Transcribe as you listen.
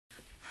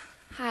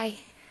Hi,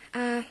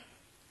 let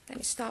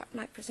me start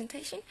my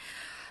presentation.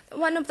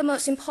 One of the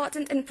most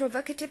important and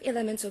provocative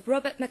elements of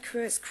Robert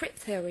McClure's crip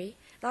theory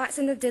lies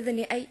in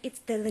its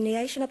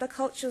delineation of the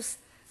cultural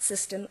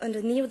system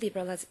under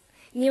neoliberalism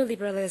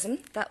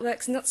that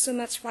works not so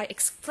much by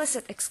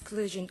explicit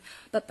exclusion,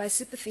 but by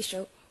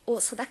superficial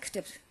or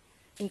selective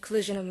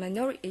inclusion of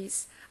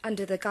minorities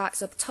under the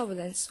guise of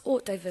tolerance or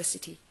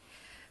diversity.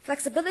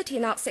 Flexibility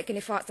now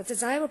signifies the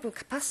desirable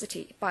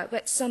capacity by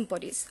which some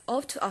bodies,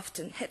 all too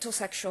often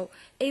heterosexual,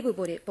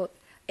 able-bodied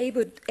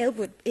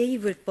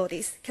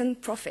bodies, can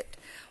profit,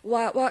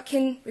 while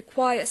working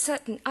requires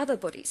certain other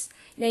bodies,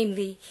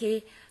 namely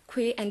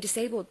queer and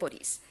disabled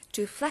bodies,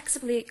 to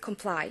flexibly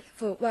comply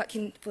for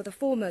working for the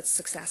former's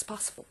success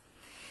possible.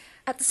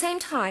 At the same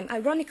time,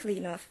 ironically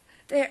enough,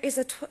 there is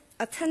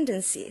a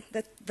tendency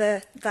that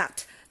the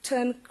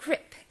term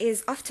crip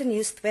is often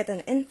used with an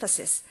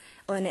emphasis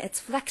on its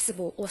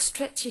flexible or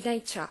stretchy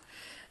nature,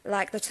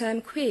 like the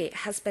term queer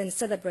has been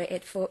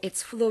celebrated for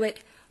its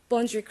fluid,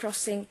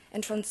 boundary-crossing,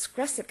 and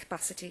transgressive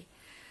capacity.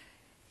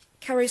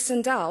 Carrie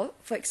Sundal,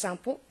 for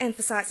example,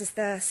 emphasizes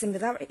the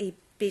similarity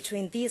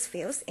between these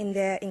fields in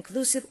their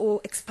inclusive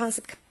or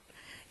expansive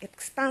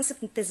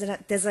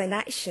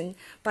designation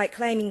by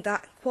claiming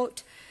that,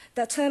 quote,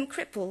 the term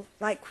cripple,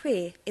 like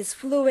queer, is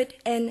fluid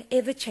and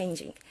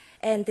ever-changing,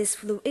 and this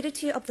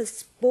fluidity of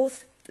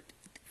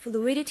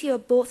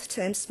both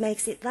terms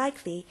makes it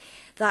likely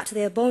that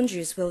their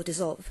boundaries will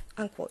dissolve,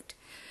 unquote.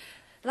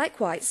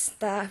 Likewise,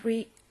 the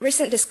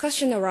recent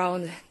discussion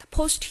around the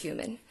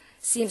post-human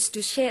seems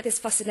to share this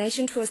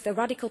fascination towards the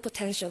radical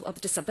potential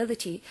of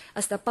disability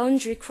as the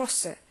boundary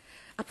crosser,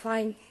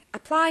 applying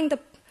the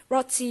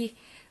Braidotti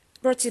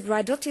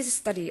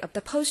study of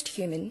the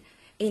post-human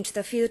into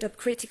the field of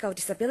critical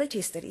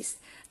disability studies.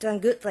 Dan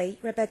Goodley,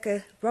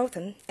 Rebecca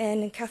Broughton,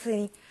 and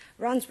Kathleen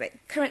Ranswick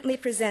currently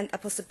present a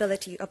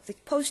possibility of the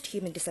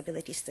post-human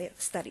disability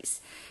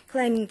studies,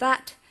 claiming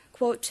that,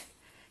 quote,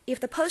 if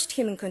the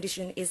post-human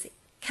condition is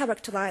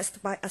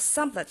characterized by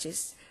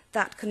assemblages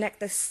that connect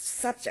the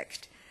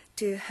subject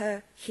to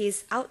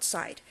his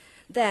outside,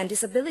 then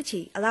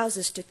disability allows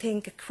us to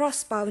think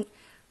across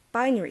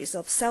binaries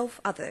of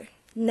self-other,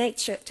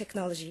 nature,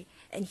 technology,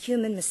 and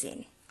human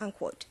machine,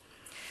 unquote.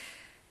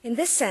 In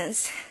this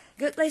sense,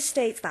 Goodley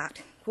states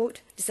that,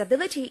 quote,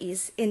 disability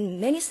is, in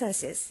many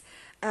senses,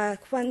 a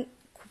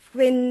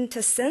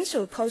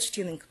quintessential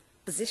post-human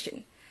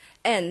position,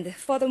 and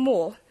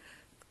furthermore,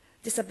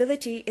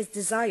 disability is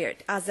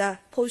desired as a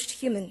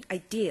post-human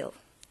ideal,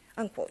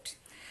 unquote.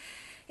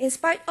 In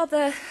spite of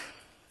the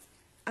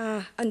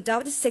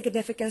undoubted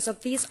significance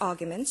of these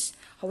arguments,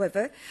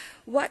 however,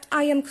 what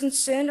I am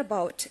concerned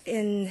about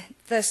in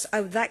this I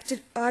would like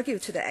to argue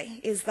today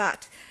is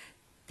that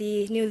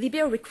the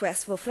neoliberal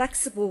request for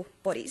flexible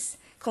bodies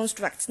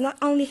constructs not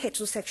only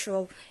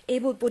heterosexual,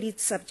 able-bodied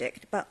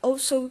subject, but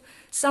also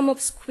some of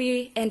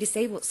queer and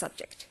disabled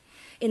subject.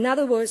 In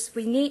other words,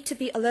 we need to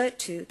be alert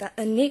to the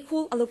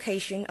unequal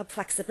allocation of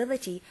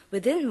flexibility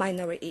within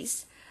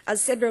minorities.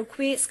 As several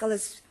queer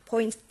scholars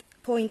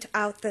point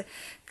out, the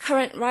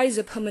current rise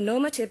of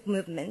homonormative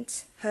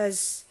movement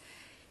has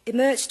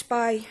emerged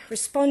by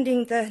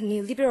responding the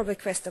neoliberal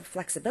request of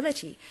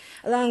flexibility,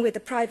 along with the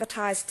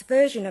privatized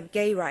version of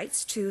gay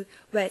rights to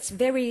which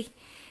very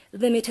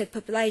limited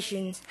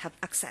populations have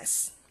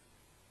access.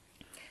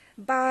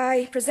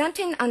 By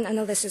presenting an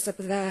analysis of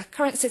the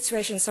current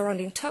situation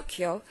surrounding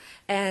Tokyo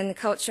and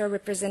cultural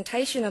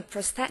representation of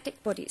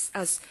prosthetic bodies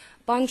as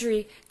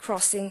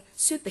boundary-crossing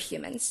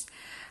superhumans,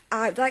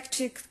 I'd like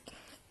to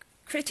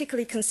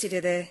critically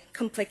consider the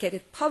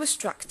complicated power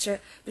structure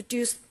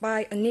produced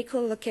by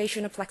unequal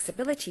allocation of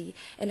flexibility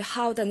and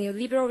how the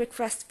neoliberal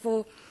request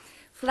for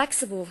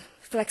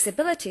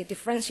flexibility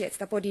differentiates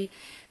the body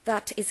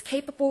that is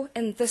capable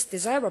and thus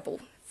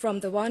desirable from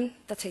the one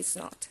that is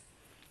not.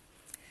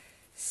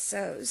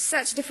 So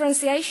such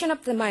differentiation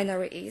of the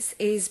minorities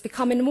is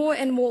becoming more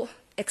and more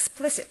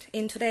explicit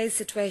in today's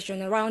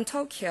situation around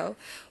Tokyo,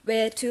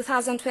 where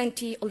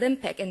 2020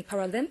 Olympic and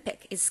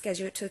Paralympic is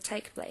scheduled to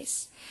take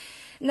place.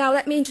 Now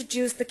let me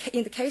introduce,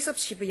 in the case of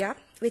Shibuya,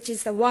 which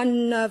is the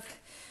one of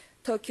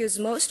Tokyo's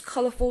most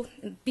colorful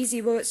and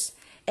busy wards,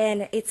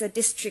 and it's a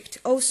district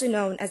also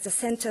known as the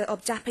center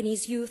of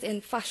Japanese youth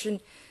fashion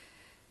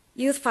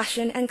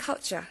and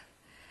culture.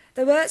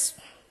 The word's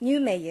new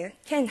mayor,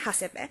 Ken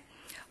Hasebe,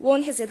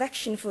 won his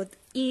election for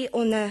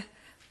on a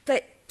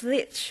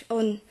pledge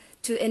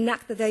to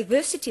enact the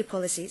diversity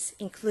policies,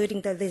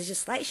 including the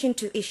legislation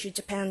to issue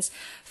Japan's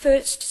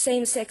first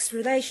same-sex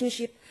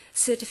relationship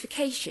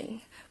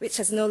certification, which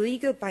has no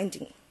legal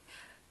binding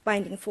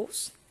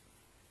force.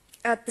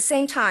 At the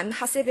same time,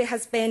 Hasebe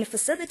has been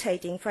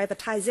facilitating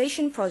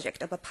privatization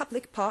project of a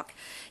public park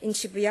in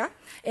Shibuya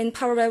in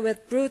parallel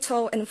with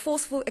brutal and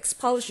forceful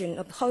expulsion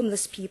of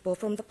homeless people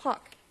from the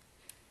park.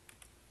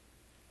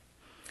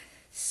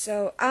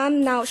 So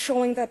I'm now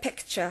showing the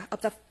picture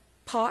of the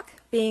park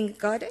being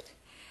guarded,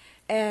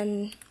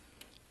 and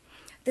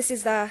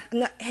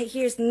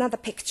here's another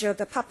picture of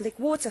the public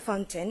water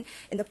fountain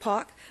in the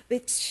park,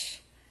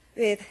 which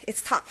with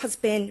its top has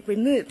been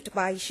removed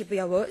by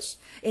Shibuya Woods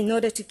in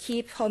order to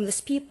keep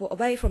homeless people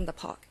away from the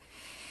park.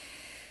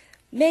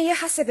 Mayor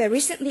Hasebe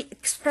recently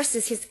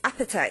expresses his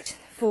appetite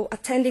for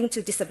attending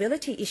to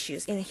disability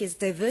issues in his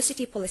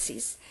diversity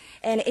policies,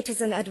 and it is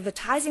an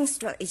advertising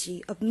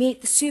strategy of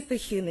Meet the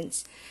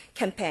Superhumans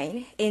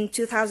campaign in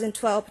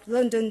 2012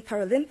 London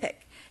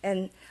Paralympic,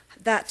 and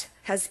that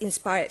has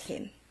inspired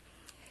him.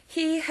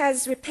 He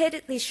has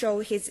repeatedly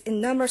shown his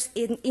enormous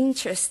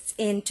interests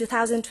in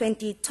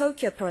 2020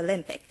 Tokyo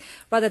Paralympic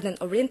rather than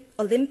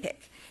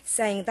Olympic,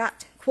 saying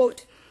that,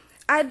 quote,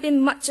 "I've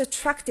been much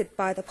attracted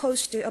by the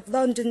poster of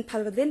London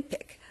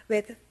Paralympic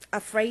with a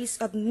phrase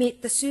of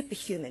Meet the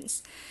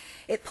Superhumans.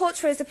 It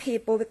portrays the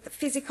people with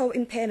physical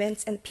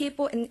impairments and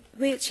people in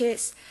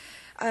wheelchairs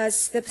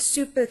as the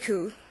super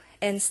cool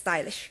and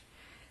stylish.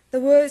 The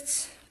word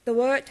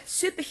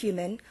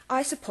superhuman,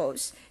 I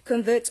suppose,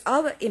 converts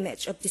our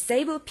image of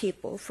disabled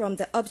people from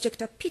the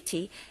object of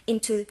pity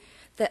into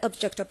the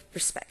object of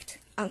respect,"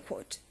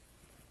 unquote.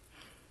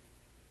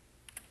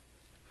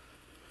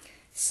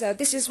 So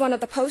this is one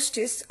of the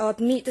posters of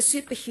Meet the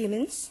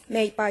Superhumans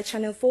made by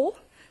Channel 4.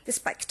 The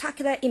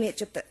spectacular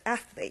image of the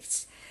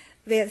athletes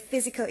with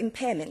physical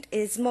impairment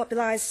is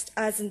mobilized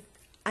as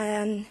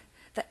the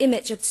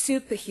image of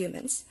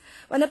superhumans.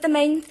 One of the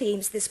main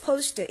themes this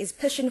poster is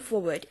pushing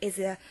forward is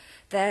the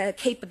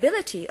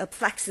capability of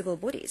flexible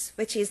bodies,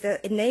 which is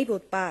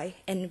enabled by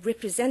and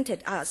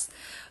represented as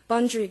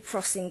boundary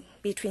crossing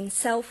between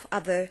self,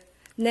 other,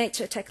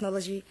 nature,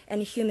 technology,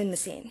 and human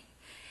machine.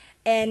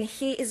 And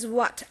here is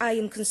what I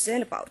am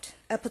concerned about,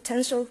 a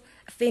potential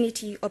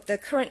affinity of the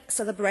current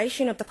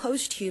celebration of the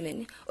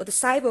post-human or the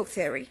cyborg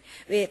theory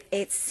with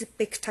its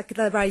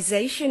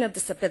spectacularization of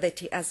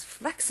disability as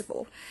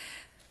flexible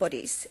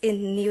bodies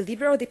in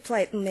neoliberal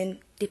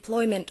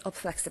deployment of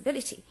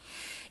flexibility.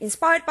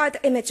 Inspired by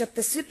the image of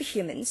the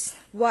superhumans,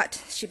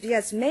 what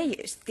Shibuya's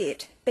mayor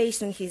did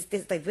based on his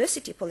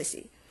diversity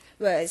policy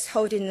was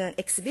holding an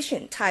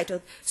exhibition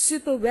titled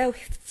Super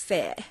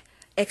Welfare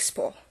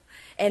Expo.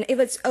 And it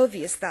was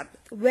obvious that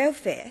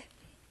welfare,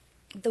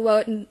 the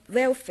word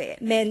welfare,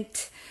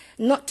 meant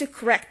not to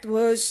correct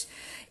those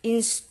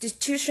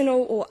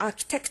institutional or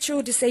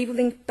architectural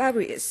disabling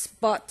barriers,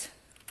 but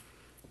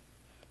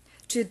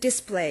to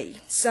display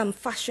some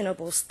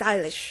fashionable,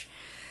 stylish,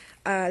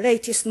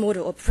 latest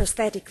model of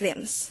prosthetic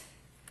limbs.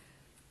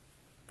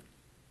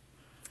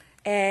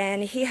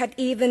 And he had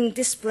even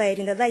displayed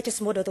in the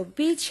latest model the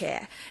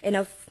wheelchair in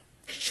a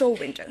show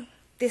window.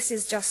 This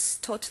is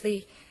just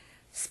totally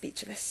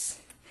speechless.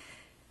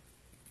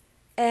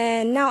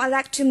 And now I'd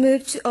like to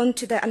move on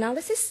to the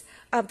analysis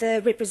of the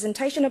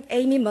representation of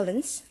Amy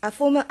Mullins, a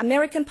former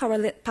American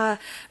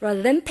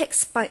Paralympic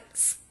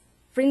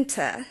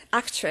sprinter,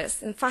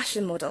 actress, and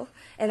fashion model.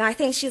 And I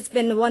think she's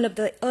been one of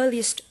the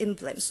earliest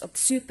emblems of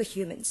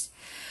superhumans.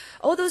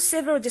 Although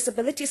several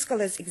disability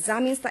scholars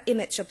examine the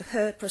image of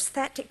her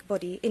prosthetic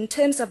body in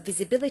terms of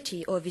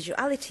visibility or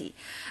visuality,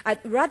 I'd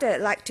rather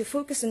like to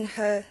focus on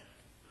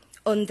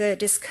the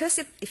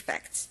discursive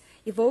effects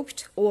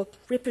evoked or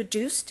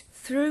reproduced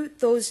through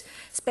those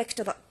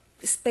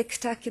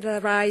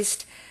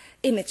spectacularized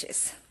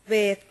images,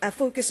 with a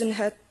focus on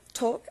her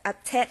talk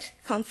at TED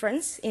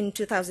conference in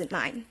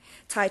 2009,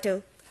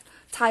 titled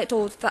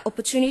The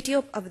Opportunity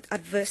of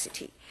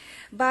Adversity.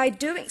 By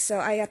doing so,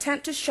 I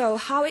attempt to show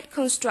how it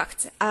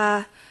constructs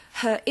her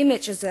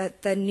image as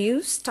the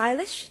new,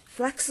 stylish,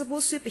 flexible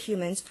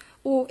superhumans,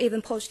 or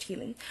even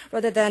post-human,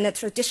 rather than a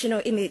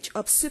traditional image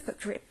of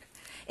supercrip,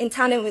 in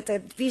tandem with the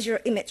visual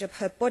image of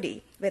her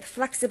body with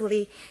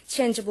flexibly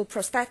changeable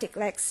prosthetic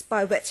legs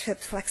by which her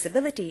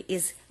flexibility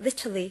is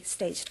literally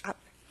staged up.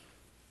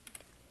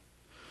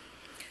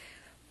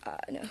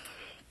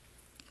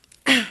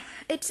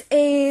 It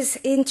is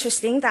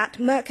interesting that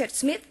Merkert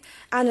Smith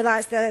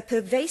analyzed the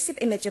pervasive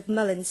image of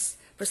Mullins'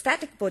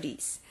 prosthetic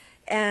bodies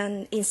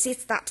and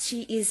insists that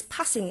she is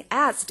passing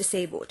as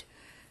disabled.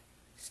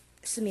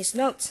 Smith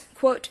notes,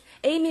 quote,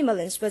 Amy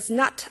Mullins was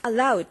not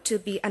allowed to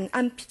be an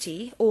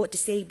amputee or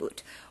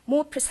disabled.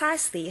 More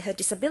precisely, her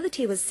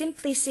disability was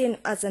simply seen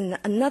as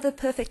another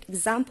perfect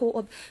example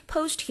of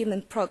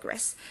post-human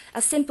progress,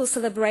 a simple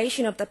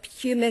celebration of the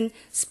human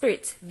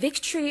spirit's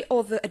victory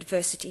over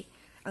adversity,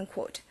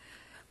 unquote.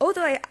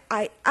 Although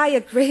I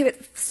agree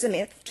with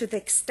Smith to the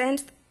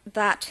extent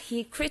that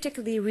he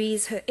critically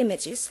reads her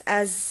images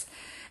as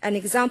an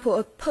example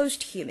of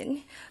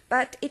post-human,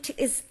 but it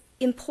is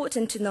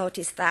important to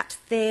notice that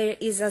there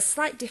is a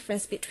slight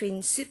difference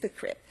between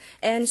supercrip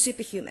and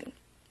superhuman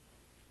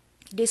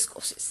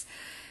discourses,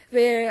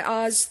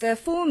 whereas the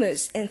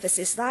former's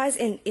emphasis lies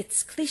in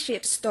its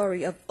cliched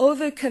story of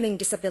overcoming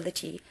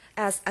disability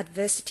as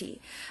adversity.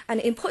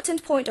 An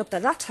important point of the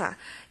latter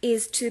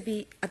is to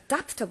be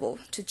adaptable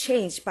to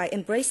change by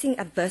embracing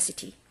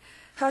adversity.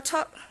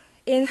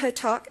 In her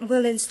talk,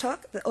 Mullins'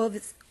 talk, The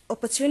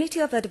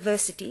Opportunity of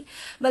Adversity,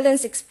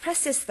 Mullins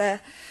expresses the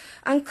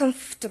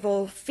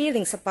uncomfortable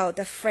feelings about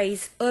the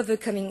phrase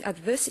overcoming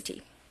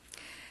adversity.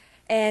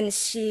 And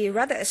she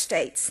rather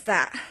states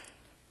that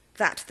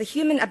the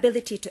human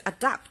ability to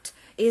adapt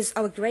is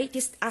our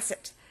greatest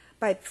asset,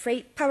 by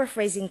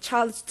paraphrasing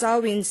Charles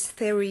Darwin's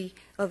theory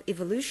of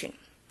evolution.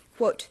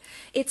 Quote,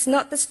 "It's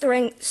not the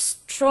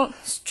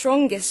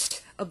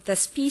strongest of the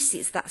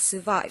species that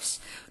survives,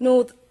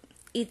 nor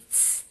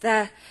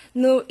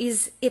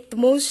is it the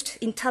most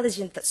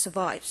intelligent that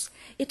survives.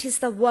 It is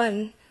the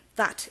one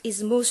that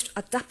is most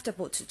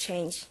adaptable to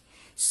change.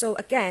 So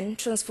again,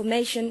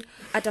 transformation,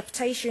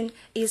 adaptation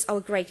is our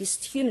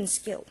greatest human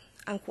skill,"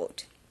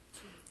 unquote.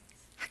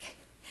 Okay.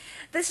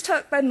 This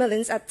talk by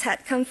Mullins at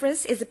TED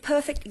conference is a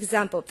perfect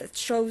example that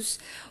shows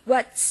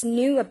what's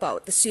new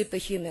about the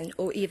superhuman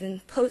or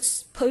even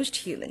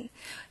post-human,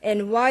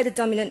 and why the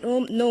dominant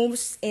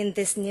norms in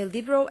this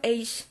neoliberal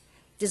age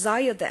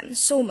desire them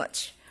so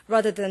much,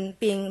 rather than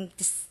being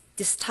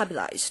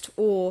destabilized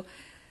or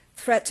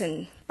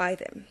threatened by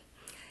them.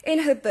 In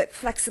her book,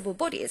 Flexible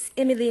Bodies,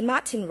 Emily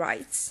Martin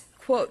writes,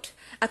 quote,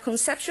 "A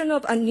conception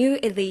of a new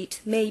elite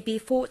may be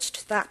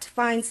forged that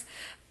finds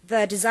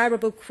the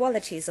desirable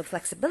qualities of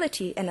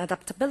flexibility and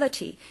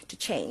adaptability to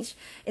change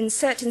in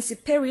certain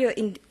superior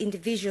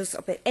individuals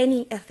of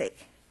any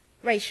ethnic,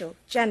 racial,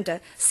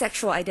 gender,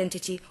 sexual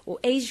identity, or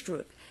age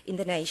group in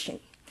the nation.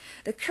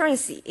 The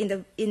currency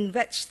in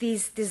which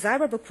these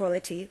desirable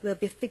qualities will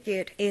be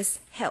figured is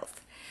health.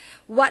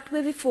 What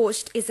will be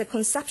forged is a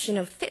conception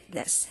of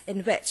fitness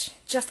in which,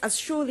 just as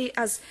surely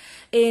as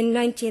in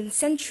 19th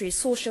century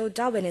social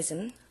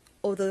Darwinism,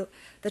 although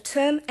the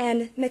term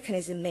and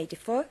mechanism may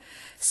differ,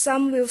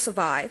 some will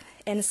survive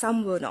and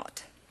some will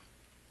not."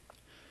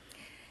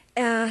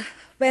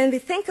 When we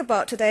think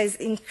about today's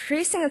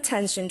increasing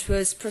attention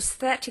towards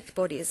prosthetic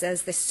bodies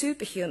as the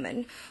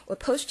superhuman or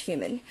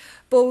post-human,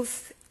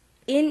 both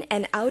in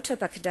and out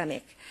of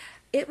academic,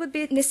 it would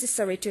be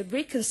necessary to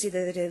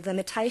reconsider the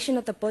limitation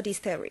of the body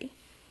theory,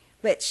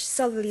 which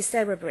solely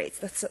celebrates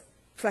the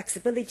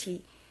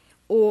flexibility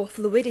or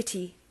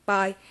fluidity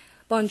by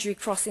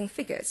boundary-crossing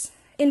figures.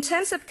 In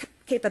terms of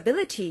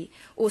capability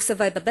or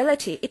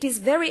survivability, it is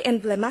very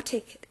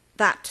emblematic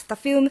that the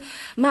film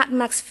Mad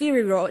Max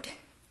Fury Road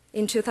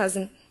in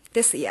 2000,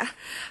 this year,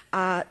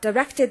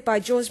 directed by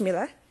George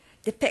Miller,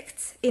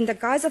 depicts, in the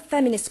guise of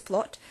feminist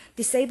plot,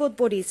 disabled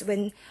bodies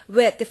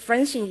with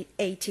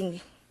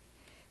differentiating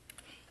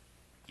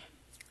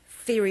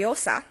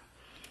Furiosa,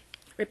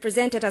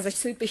 represented as a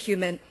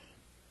superhuman,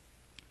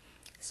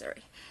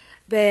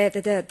 with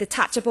the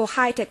detachable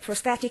high-tech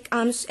prosthetic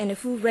arms and a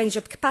full range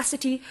of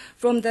capacity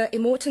from the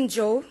immortal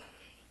Joe,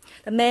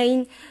 the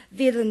main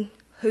villain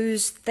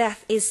whose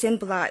death is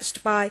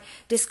symbolized by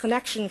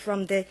disconnection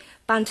from the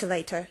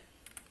ventilator.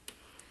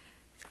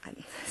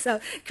 So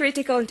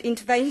critical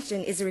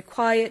intervention is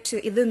required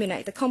to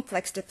illuminate the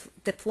complex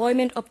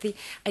deployment of the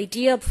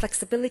idea of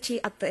flexibility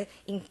at the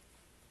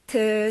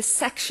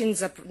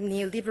intersections of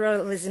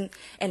neoliberalism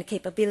and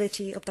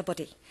capability of the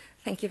body.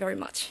 Thank you very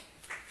much.